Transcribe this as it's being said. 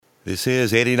This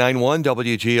is 89.1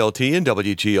 WGLT and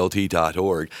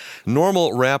WGLT.org.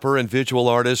 Normal rapper and visual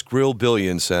artist Grill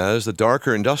Billion says the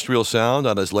darker industrial sound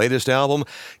on his latest album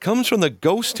comes from the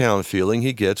ghost town feeling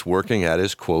he gets working at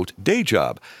his, quote, day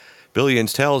job.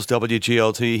 Billions tells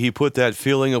WGLT he put that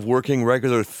feeling of working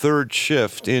regular third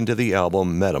shift into the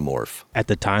album Metamorph. At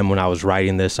the time when I was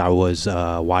writing this, I was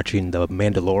watching The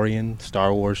Mandalorian,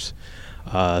 Star Wars.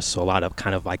 So a lot of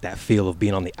kind of like that feel of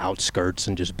being on the outskirts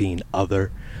and just being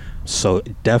other. So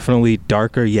definitely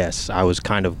darker, yes. I was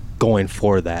kind of going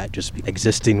for that, just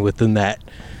existing within that,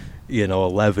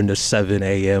 11 to 7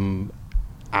 a.m.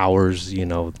 hours,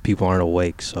 people aren't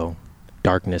awake. So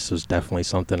darkness was definitely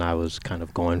something I was kind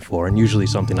of going for, and usually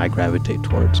something I gravitate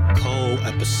towards. Cold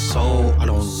episode, I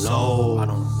don't know.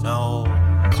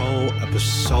 Cold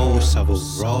episode, several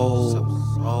roll.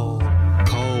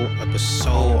 Cold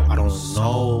episode, I don't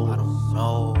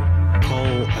know.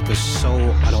 Cold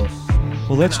episode, I don't know.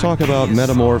 Well, let's talk about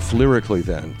Metamorph lyrically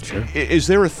then. Sure. Is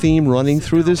there a theme running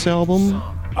through this album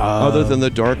other than the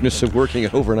darkness of working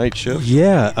an overnight shift?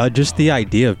 Yeah, just the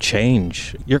idea of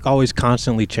change. You're always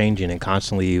constantly changing and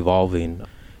constantly evolving.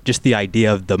 Just the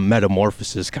idea of the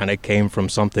metamorphosis kind of came from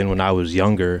something when I was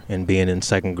younger and being in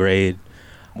second grade.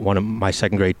 One of my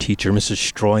second grade teacher, Mrs.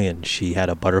 Stroyan, she had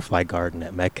a butterfly garden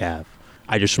at Metcalf.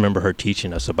 I just remember her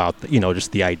teaching us about,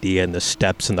 just the idea and the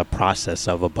steps and the process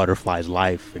of a butterfly's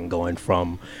life, and going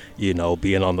from, being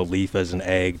on the leaf as an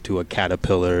egg to a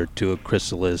caterpillar to a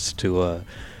chrysalis to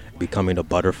becoming a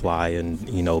butterfly, and,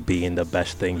 being the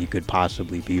best thing you could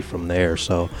possibly be from there.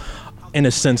 So in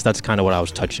a sense, that's kind of what I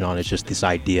was touching on. It's just this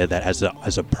idea that as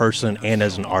a person and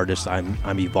as an artist,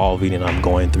 I'm evolving and I'm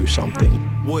going through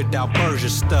something. Wooded Berger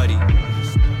study.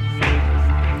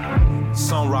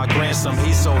 Son Rock grandson,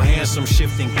 he's so handsome,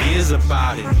 shifting gears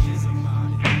about it.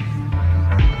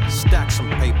 Stack some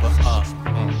paper up.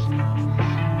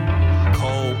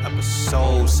 Cold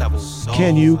episode, several.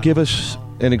 Can you give us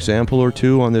an example or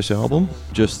two on this album?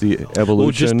 Just the evolution?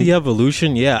 Well, just the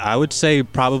evolution, yeah. I would say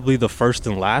probably the first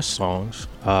and last songs.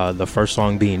 The first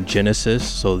song being Genesis,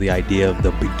 so the idea of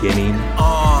the beginning.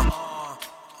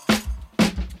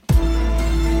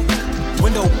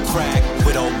 Window crack,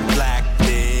 widow black.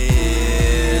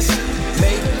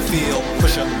 Mayfield,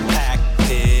 push up, pack,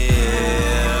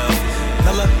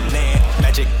 melanin,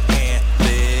 magic can't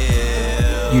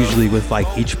live. Usually with like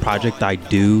each project I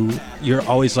do, you're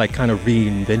always like kind of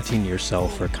reinventing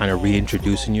yourself or kind of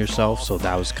reintroducing yourself. So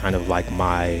that was kind of like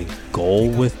my goal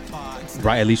with,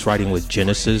 at least writing with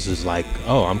Genesis, is like,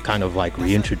 I'm kind of like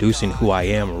reintroducing who I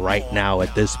am right now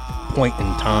at this point in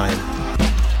time.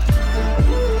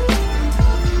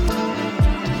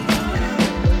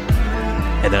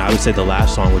 And then I would say the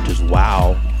last song, which is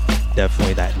Wow,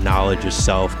 definitely that knowledge of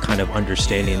self, kind of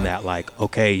understanding that like,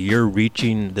 okay, you're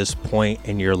reaching this point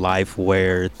in your life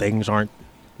where things aren't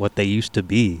what they used to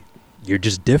be. You're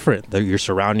just different. Your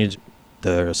surroundings,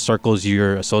 the circles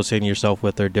you're associating yourself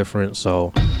with are different.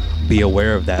 So be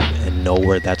aware of that and know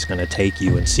where that's going to take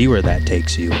you and see where that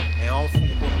takes you.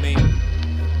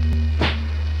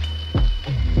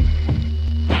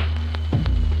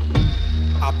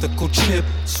 Optical chip,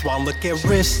 swan look at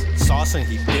wrist, sauce and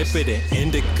he dip it in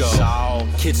indigo. So,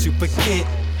 kid super kit,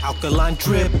 alkaline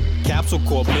drip, capsule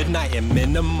core midnight and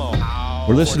minimal.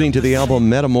 We're listening to the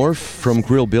album Metamorph from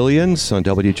Grill Billions on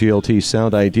WGLT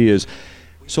Sound Ideas.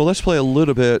 So let's play a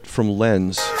little bit from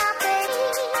Lens.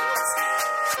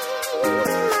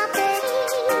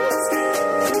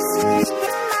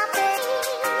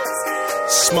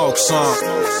 Smoke song.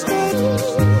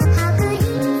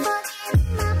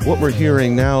 What we're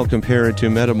hearing now compared to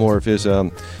Metamorph is,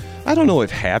 I don't know if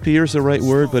happier is the right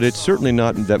word, but it's certainly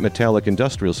not that metallic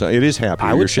industrial sound. It is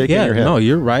happier. You're shaking your head. No,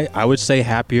 you're right. I would say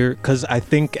happier because I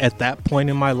think at that point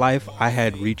in my life, I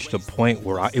had reached a point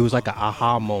where it was like an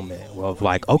aha moment of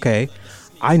like, okay,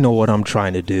 I know what I'm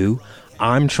trying to do.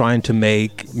 I'm trying to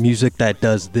make music that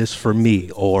does this for me,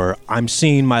 or I'm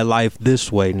seeing my life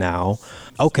this way now.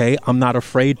 Okay, I'm not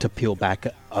afraid to peel back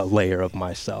a layer of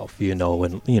myself,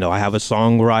 and, I have a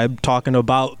song where I'm talking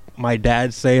about my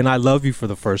dad saying I love you for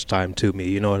the first time to me,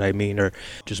 you know what I mean? Or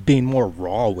just being more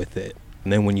raw with it.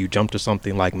 And then when you jump to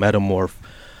something like Metamorph,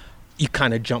 you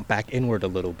kind of jump back inward a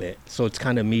little bit. So it's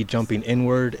kind of me jumping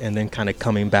inward and then kind of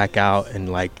coming back out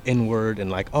and like inward and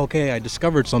like, okay, I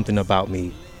discovered something about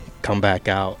me, come back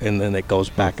out, and then it goes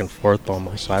back and forth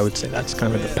almost. So I would say that's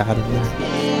kind of the pattern there.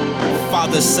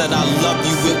 Father said I love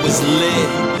you, it was lit.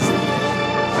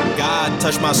 God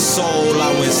touched my soul,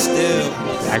 I went still.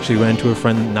 I actually ran into a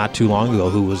friend not too long ago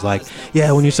who was like,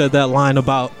 yeah, when you said that line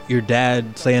about your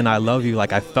dad saying I love you,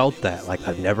 like I felt that. Like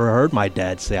I've never heard my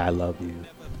dad say I love you.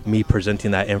 Me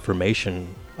presenting that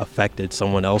information affected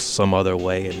someone else some other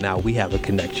way, and now we have a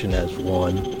connection as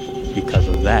one because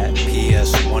of that.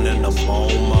 PS1 in the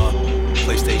MoMA,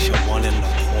 PlayStation 1 in the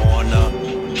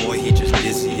corner. Boy, he just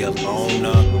dizzy alone.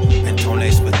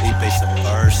 Antones Felipe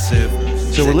subversive.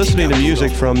 So we're listening to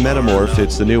music from Metamorph.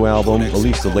 It's the new album, at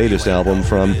least the latest album,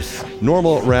 from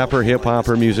normal rapper,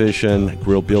 hip-hopper, musician,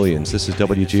 Grill Billions. This is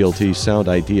WGLT Sound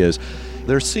Ideas.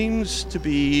 There seems to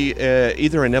be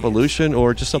either an evolution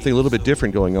or just something a little bit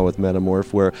different going on with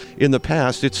Metamorph, where in the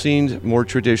past it seemed more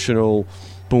traditional,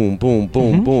 boom, boom,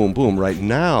 boom, boom, boom. Right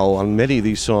now, on many of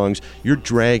these songs, you're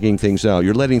dragging things out.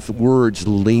 You're letting words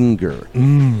linger.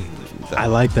 I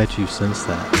like that you sense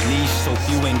that. Niche, so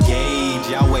few engage.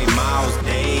 Yahweh Miles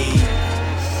Day.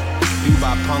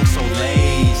 Dubai Punk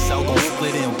Soleil. So gon'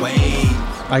 split in waves.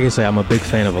 Like I say, I'm a big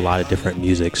fan of a lot of different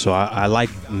music, so I like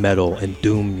metal and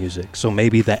doom music. So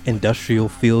maybe that industrial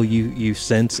feel you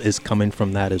sense is coming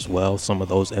from that as well, some of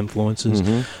those influences.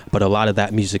 But a lot of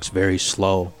that music's very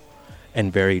slow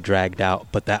and very dragged out.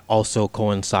 But that also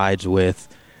coincides with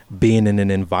being in an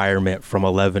environment from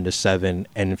 11 to 7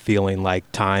 and feeling like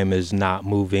time is not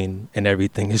moving and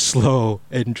everything is slow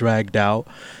and dragged out.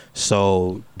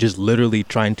 So just literally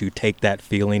trying to take that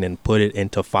feeling and put it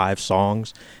into 5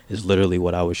 songs is literally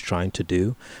what I was trying to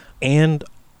do. And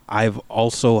I've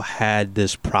also had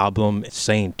this problem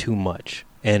saying too much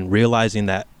and realizing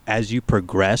that as you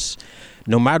progress,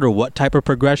 no matter what type of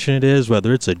progression it is,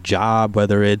 whether it's a job,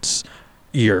 whether it's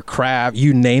your craft,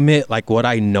 you name it, like what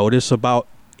I notice about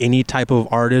any type of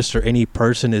artist or any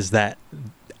person is that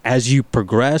as you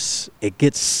progress, it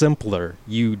gets simpler.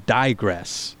 You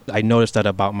digress. I noticed that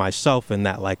about myself in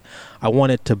that, like, I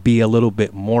want it to be a little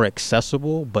bit more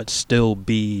accessible, but still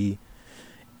be,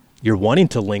 you're wanting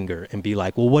to linger and be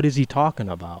like, well, what is he talking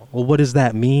about? Well, what does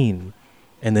that mean?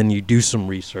 And then you do some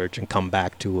research and come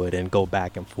back to it and go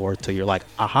back and forth till you're like,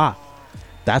 aha,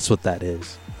 that's what that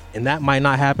is. And that might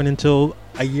not happen until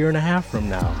a year and a half from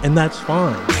now. And that's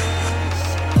fine.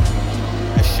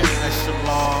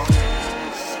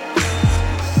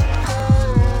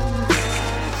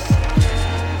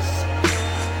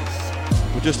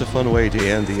 Just a fun way to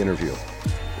end the interview.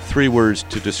 3 words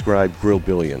to describe Grill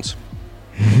Billions.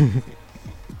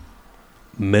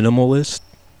 Minimalist,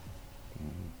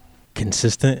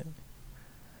 consistent,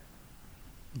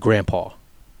 grandpa.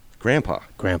 Grandpa.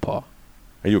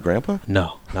 Are you a grandpa?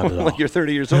 No, not at all. Like you're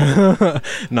 30 years old?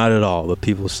 Not at all, but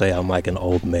people say I'm like an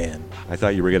old man. I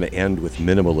thought you were going to end with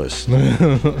minimalist.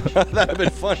 That would have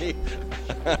been funny.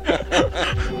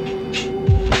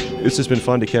 This has been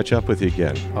fun to catch up with you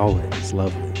again. Always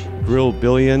lovely. Grill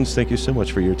Billions, thank you so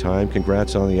much for your time.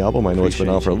 Congrats on the album. I know it's been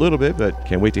out for a little bit, but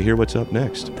can't wait to hear what's up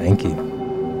next. Thank you.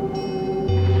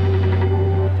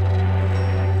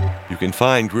 You can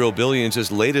find Grill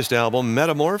Billions' latest album,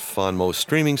 Metamorph, on most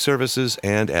streaming services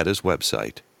and at his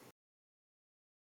website.